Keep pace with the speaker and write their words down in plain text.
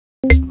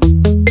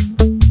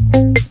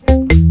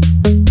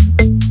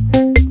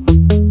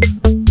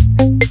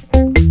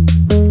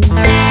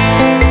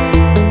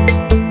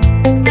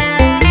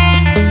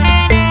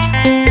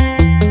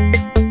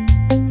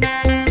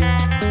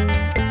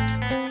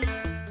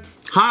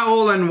Hi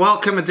all and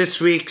welcome to this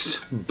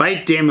week's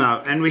bait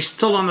demo, and we're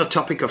still on the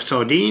topic of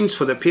sardines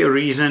for the pure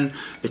reason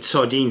it's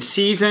sardine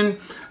season.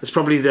 It's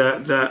probably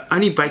the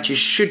only bait you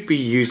should be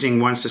using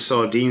once the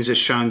sardines have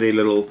shown their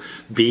little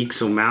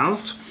beaks or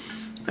mouths.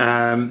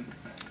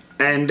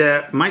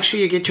 Make sure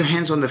you get your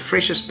hands on the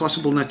freshest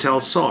possible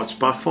Natal sards.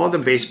 By far the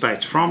best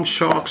baits, from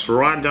sharks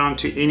right down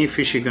to any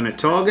fish you're going to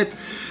target,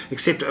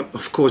 except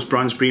of course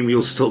bronze bream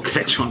you'll still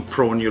catch on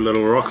prawn, your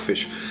little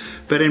rockfish.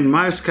 But in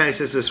most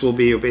cases this will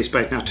be your best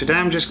bait. Now today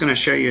I'm just going to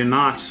show you a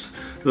nice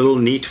little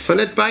neat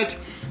fillet bait.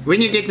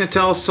 When you get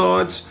Natal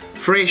sards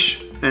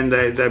fresh and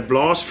they're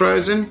blast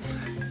frozen,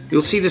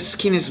 you'll see the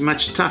skin is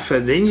much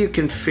tougher. Then you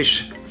can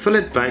fish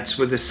fillet baits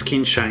with the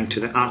skin showing to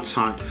the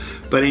outside.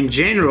 But in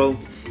general,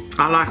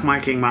 I like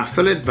making my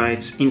fillet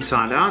baits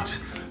inside out.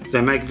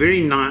 They make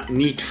very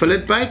neat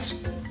fillet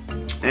baits,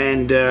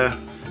 and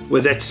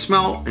with that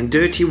smell and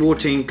dirty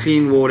water in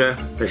clean water,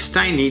 they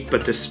stay neat,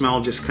 but the smell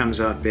just comes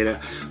out better.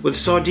 With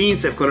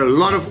sardines, they've got a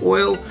lot of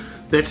oil,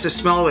 that's the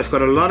smell. They've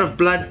got a lot of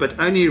blood, but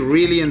only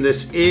really in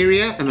this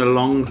area and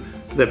along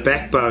the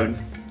backbone.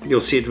 You'll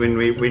see it when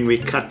we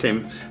cut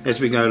them as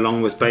we go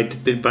along with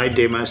bait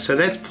demos. So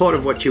that's part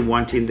of what you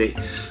want in there.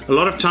 A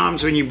lot of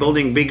times when you're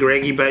building big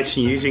raggy baits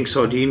and using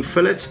sardine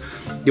fillets,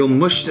 you'll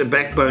mush the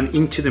backbone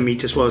into the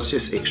meat as well. It's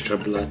just extra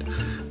blood,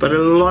 but a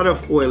lot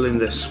of oil in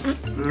this.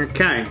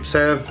 Okay,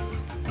 so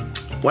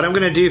what I'm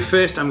going to do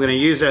first, I'm going to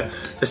use a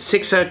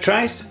 6/0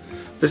 trace.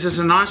 This is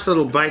a nice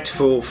little bait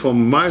for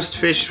most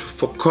fish,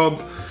 for cob.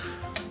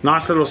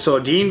 Nice little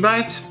sardine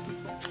bait.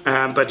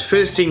 But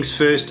first things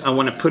first, I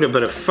want to put a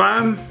bit of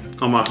foam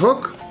on my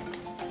hook.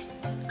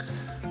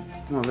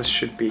 Well, this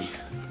should be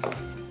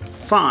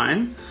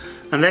fine,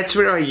 and that's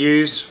where I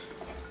use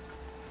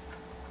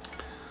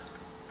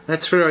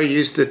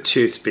the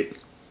toothpick,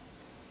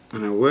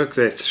 and I work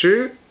that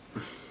through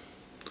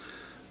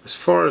as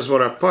far as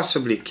what I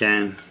possibly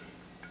can,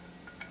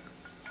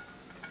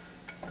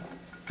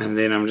 and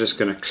then I'm just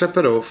going to clip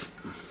it off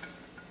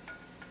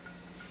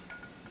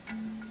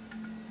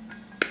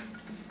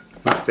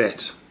like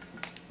that.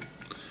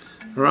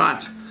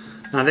 Right,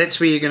 now that's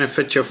where you're going to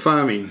fit your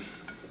foam in.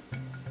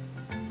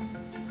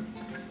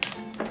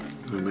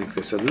 I'll make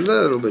this a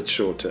little bit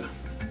shorter.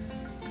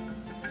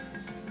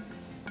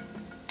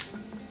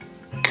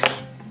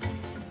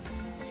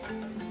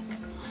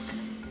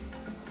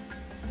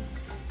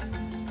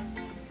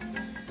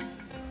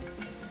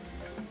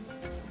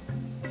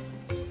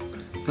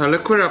 Now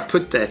look where I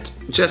put that.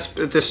 Just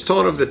at the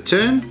start of the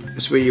turn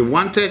is where you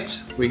want it.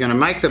 We're going to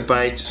make the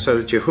bait so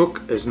that your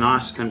hook is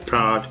nice and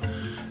proud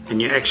and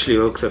you actually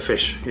hook the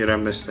fish, you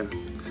don't miss them.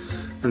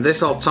 And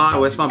this I'll tie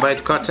with my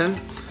bait cotton,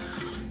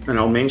 and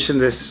I'll mention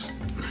this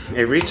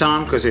every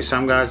time because there's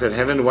some guys that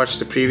haven't watched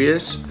the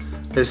previous.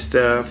 It's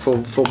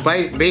for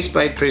best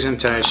bait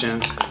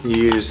presentations, you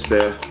use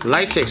the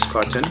latex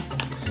cotton,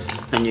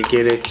 and you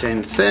get it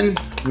in thin,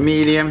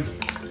 medium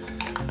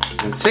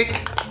and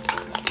thick,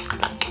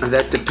 and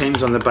that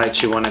depends on the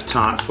bait you want to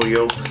tie. For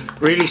your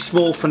really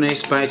small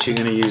finesse bait, you're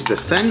going to use the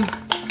thin.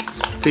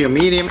 For your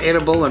medium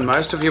edible and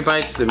most of your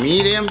baits, the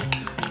medium.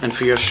 And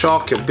for your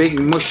shark, your big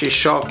mushy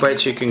shark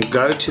baits, you can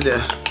go to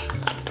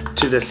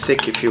the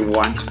thick if you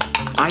want.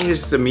 I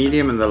use the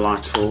medium and the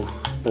light or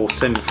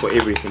thin for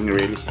everything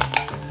really.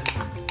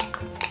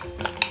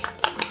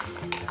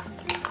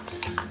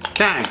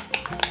 Okay.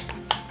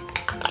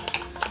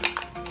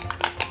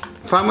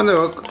 Foam on the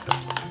hook.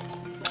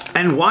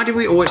 And why do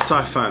we always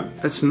tie foam?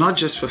 It's not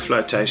just for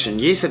flotation.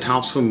 Yes, it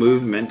helps for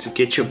movement to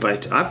get your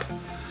bait up,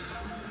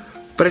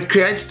 but it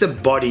creates the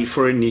body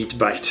for a neat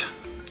bait.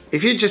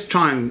 If you just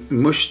try and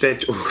mush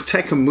that, or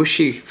take a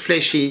mushy,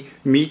 fleshy,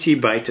 meaty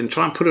bait and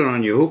try and put it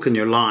on your hook and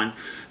your line,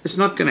 it's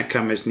not going to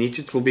come as neat.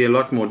 It will be a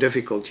lot more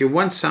difficult. You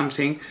want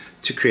something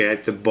to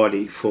create the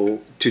body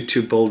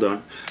to build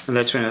on, and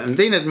that's when, and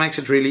then it makes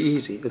it really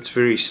easy. It's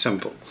very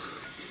simple.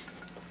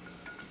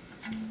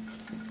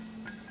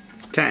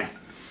 Okay.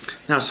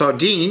 Now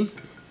sardine,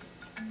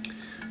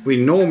 we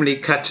normally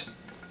cut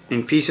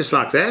in pieces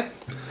like that.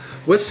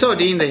 With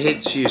sardine, the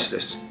head's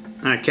useless.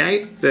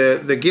 Okay,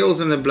 the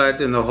gills and the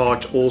blood and the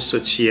heart all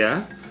sits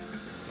here.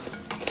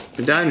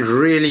 You don't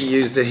really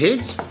use the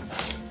heads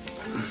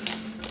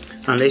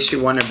unless you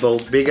want to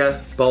build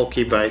bigger,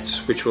 bulky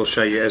baits, which we'll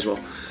show you as well.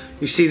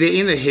 You see there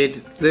in the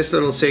head, this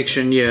little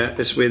section here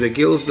is where the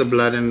gills, the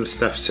blood and the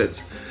stuff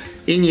sits.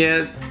 In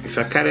here, if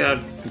I cut it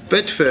out a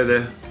bit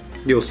further,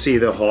 you'll see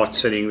the heart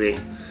sitting there.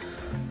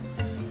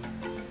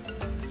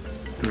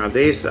 Now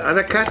there's the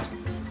other cut.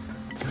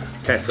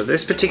 Okay, for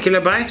this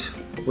particular bait,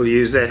 we'll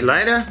use that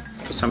later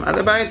for some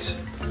other baits.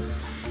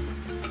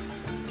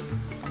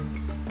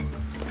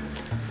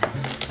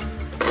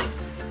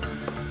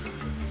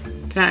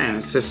 Okay, and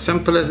it's as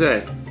simple as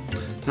that.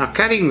 Now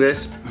cutting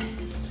this,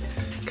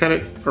 cut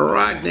it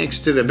right next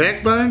to the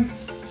backbone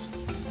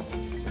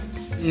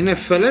in a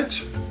fillet.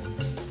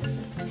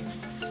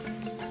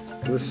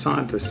 This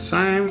side the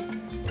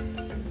same.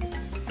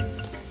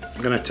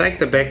 I'm going to take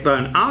the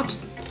backbone out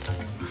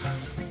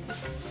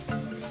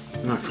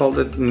and I fold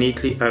it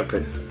neatly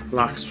open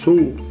like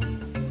so.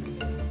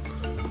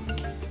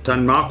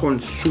 dan maak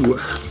ons so.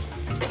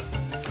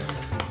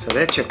 So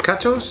that's your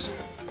cutoffs.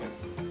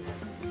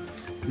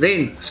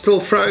 Then, still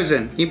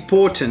frozen,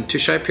 important to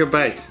shape your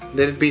bait.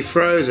 Let it be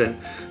frozen.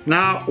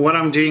 Now what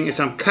I'm doing is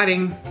I'm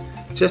cutting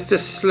just a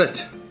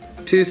slit,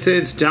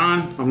 2/3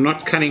 down. I'm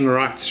not cutting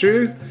right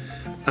through.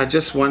 I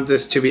just want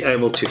this to be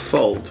able to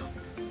fold.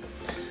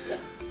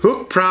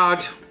 Hook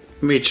proud,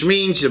 which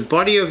means the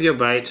body of your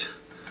bait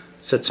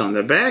sits on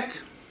the back.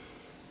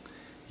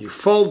 You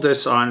fold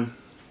this on.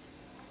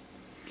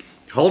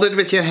 Hold it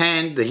with your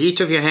hand. The heat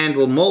of your hand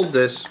will mold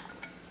this.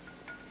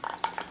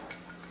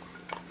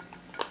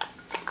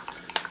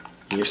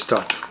 You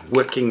start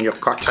working your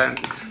cotton.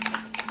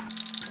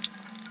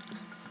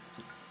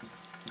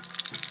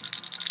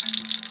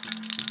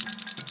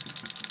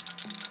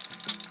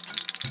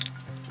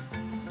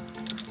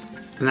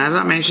 And as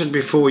I mentioned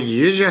before, you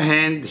use your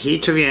hand, the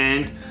heat of your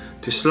hand,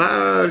 to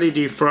slowly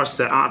defrost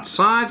the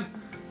outside,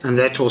 and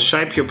that will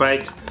shape your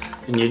bait.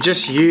 And you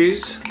just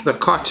use the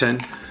cotton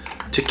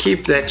to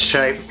keep that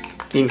shape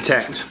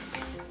intact.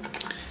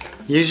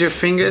 Use your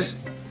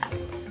fingers.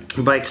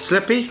 Bait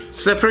slippery.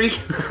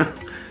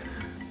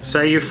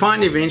 So you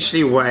find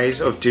eventually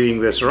ways of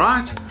doing this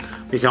right.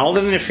 You can hold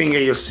it in your finger,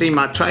 you'll see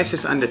my trace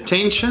is under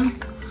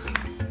tension,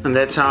 and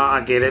that's how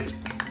I get it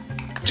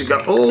to go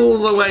all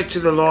the way to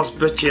the last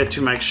bit here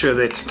to make sure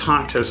that it's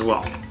tight as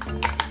well.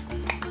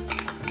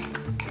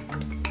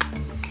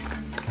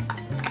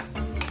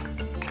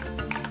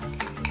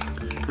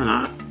 And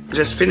I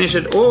just finish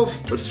it off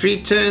with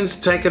 3 turns,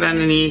 take it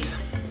underneath.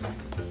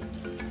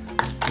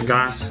 And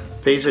guys,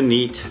 there's a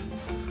neat,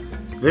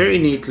 very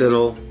neat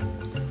little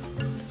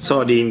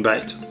sardine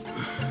bait.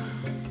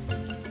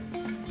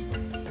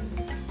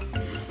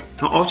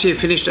 Now after you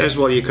finish as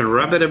well, you can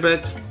rub it a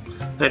bit.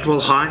 That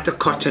will hide the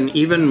cotton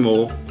even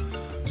more,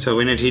 so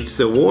when it hits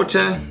the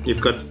water,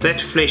 you've got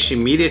that flesh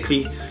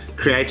immediately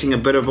creating a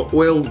bit of an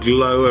oil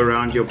glow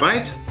around your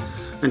bait,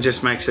 and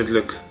just makes it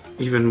look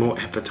even more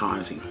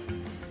appetizing.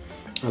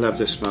 I love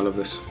the smell of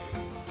this.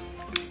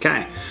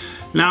 Okay,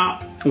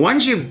 now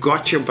once you've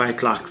got your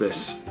bait like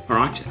this,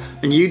 alright,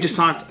 and you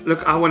decide,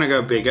 look, I want to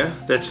go bigger,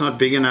 that's not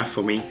big enough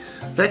for me,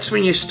 that's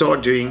when you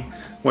start doing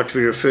what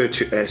we refer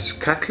to as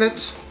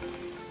cutlets.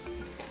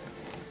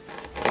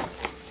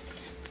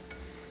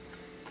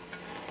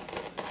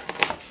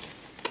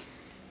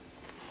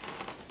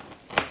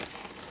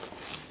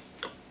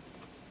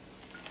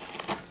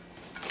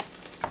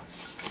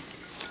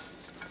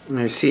 And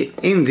you see,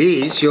 in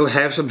these you'll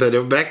have a bit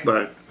of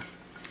backbone,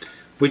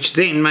 which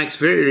then makes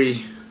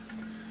very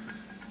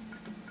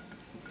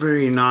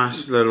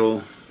nice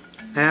little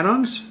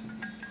add-ons,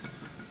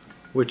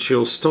 which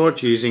you'll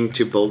start using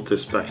to build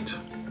this bait.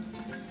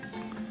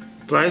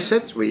 Place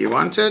it where you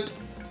want it,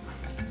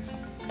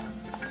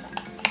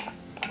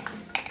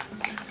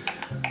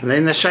 and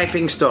then the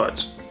shaping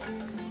starts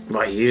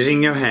by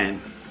using your hand.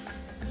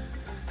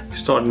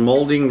 Start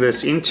molding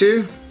this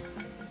into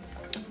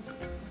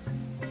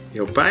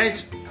your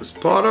bait as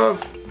part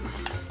of.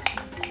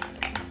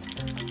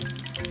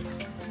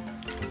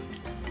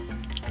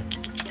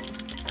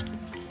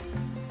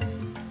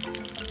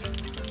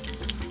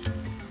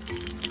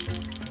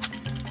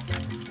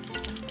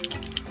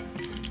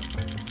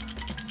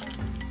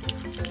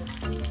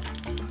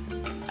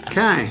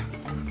 Okay,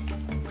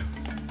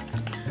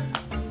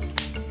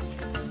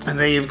 and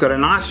there you've got a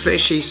nice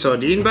fleshy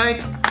sardine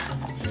bait.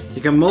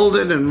 You can mold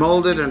it and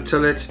mold it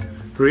until it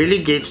really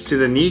gets to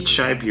the neat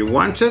shape you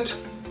want it.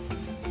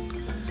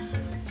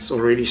 It's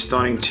already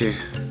starting to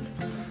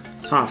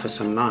soften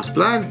some nice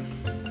blood.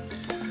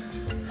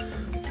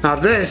 Now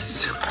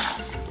this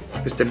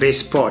is the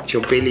best part,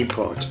 your belly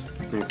part,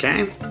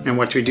 okay? And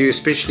what we do,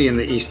 especially in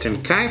the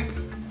Eastern Cape,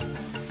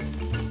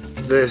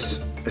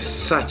 this is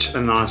such a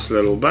nice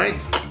little bait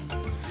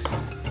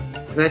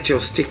that you'll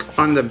stick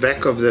on the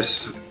back of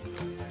this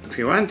if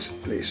you want.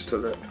 There's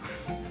still a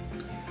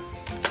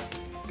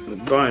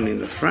bone in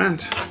the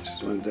front,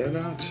 just want that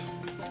out.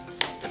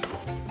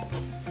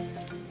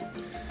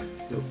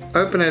 You'll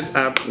open it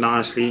up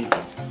nicely,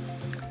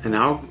 and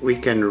now we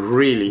can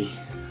really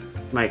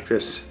make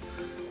this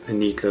a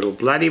neat little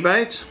bloody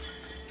bait.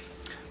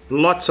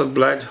 Lots of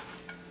blood.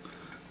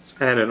 Let's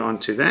add it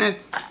onto that.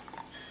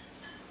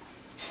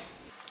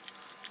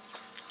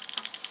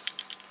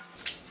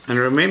 And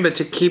remember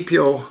to keep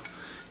your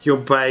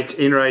bait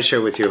in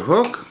ratio with your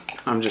hook.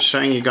 I'm just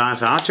showing you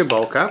guys how to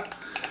bulk up,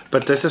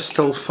 but this is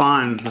still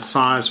fine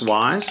size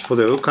wise for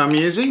the hook I'm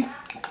using.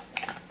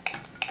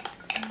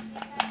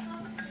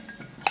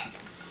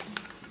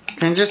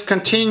 And just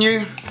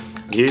continue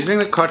using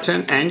the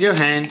cotton and your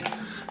hand.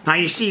 Now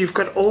you see you've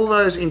got all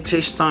those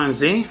intestines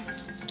there,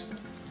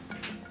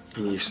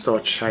 and you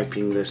start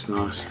shaping this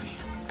nicely.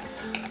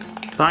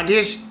 The idea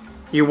is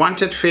you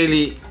want it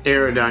fairly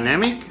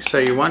aerodynamic, so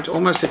you want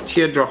almost a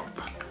teardrop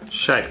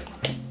shape.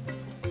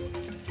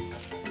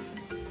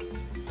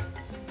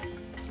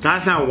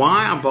 Guys, now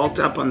why I bolt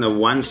up on the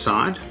one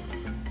side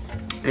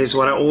is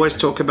what I always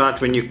talk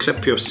about when you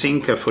clip your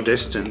sinker for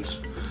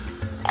distance.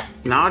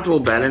 Now it will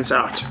balance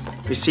out.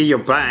 You see your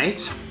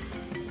bait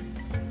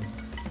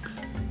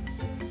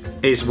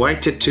is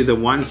weighted to the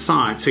one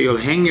side, so you'll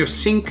hang your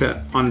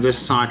sinker on this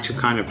side to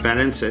kind of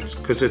balance it,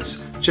 because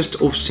it's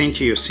just off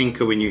center your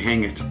sinker when you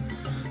hang it.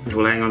 It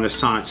will hang on the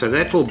side, so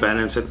that will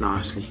balance it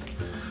nicely.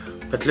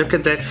 But look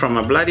at that, from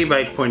a bloody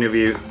bait point of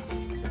view,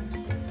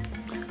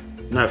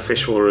 no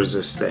fish will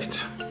resist that.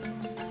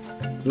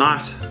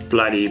 Nice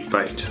bloody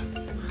bait.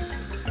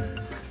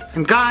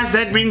 And guys,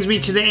 that brings me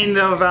to the end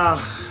of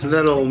our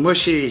little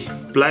mushy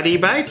bloody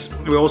bait.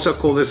 We also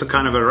call this a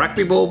kind of a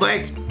rugby ball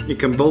bait. You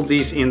can build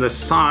these in the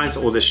size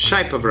or the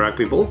shape of a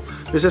rugby ball.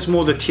 This is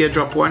more the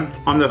teardrop one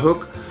on the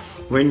hook.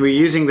 When we're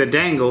using the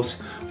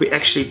dangles, we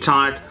actually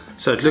tie it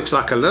so it looks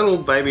like a little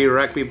baby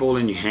rugby ball,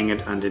 and you hang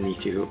it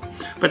underneath your hook.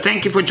 But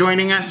thank you for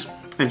joining us,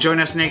 and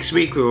join us next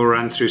week. We will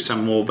run through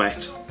some more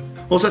baits.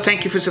 Also,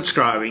 thank you for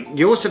subscribing.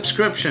 Your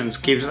subscriptions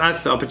gives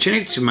us the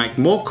opportunity to make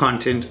more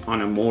content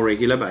on a more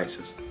regular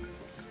basis.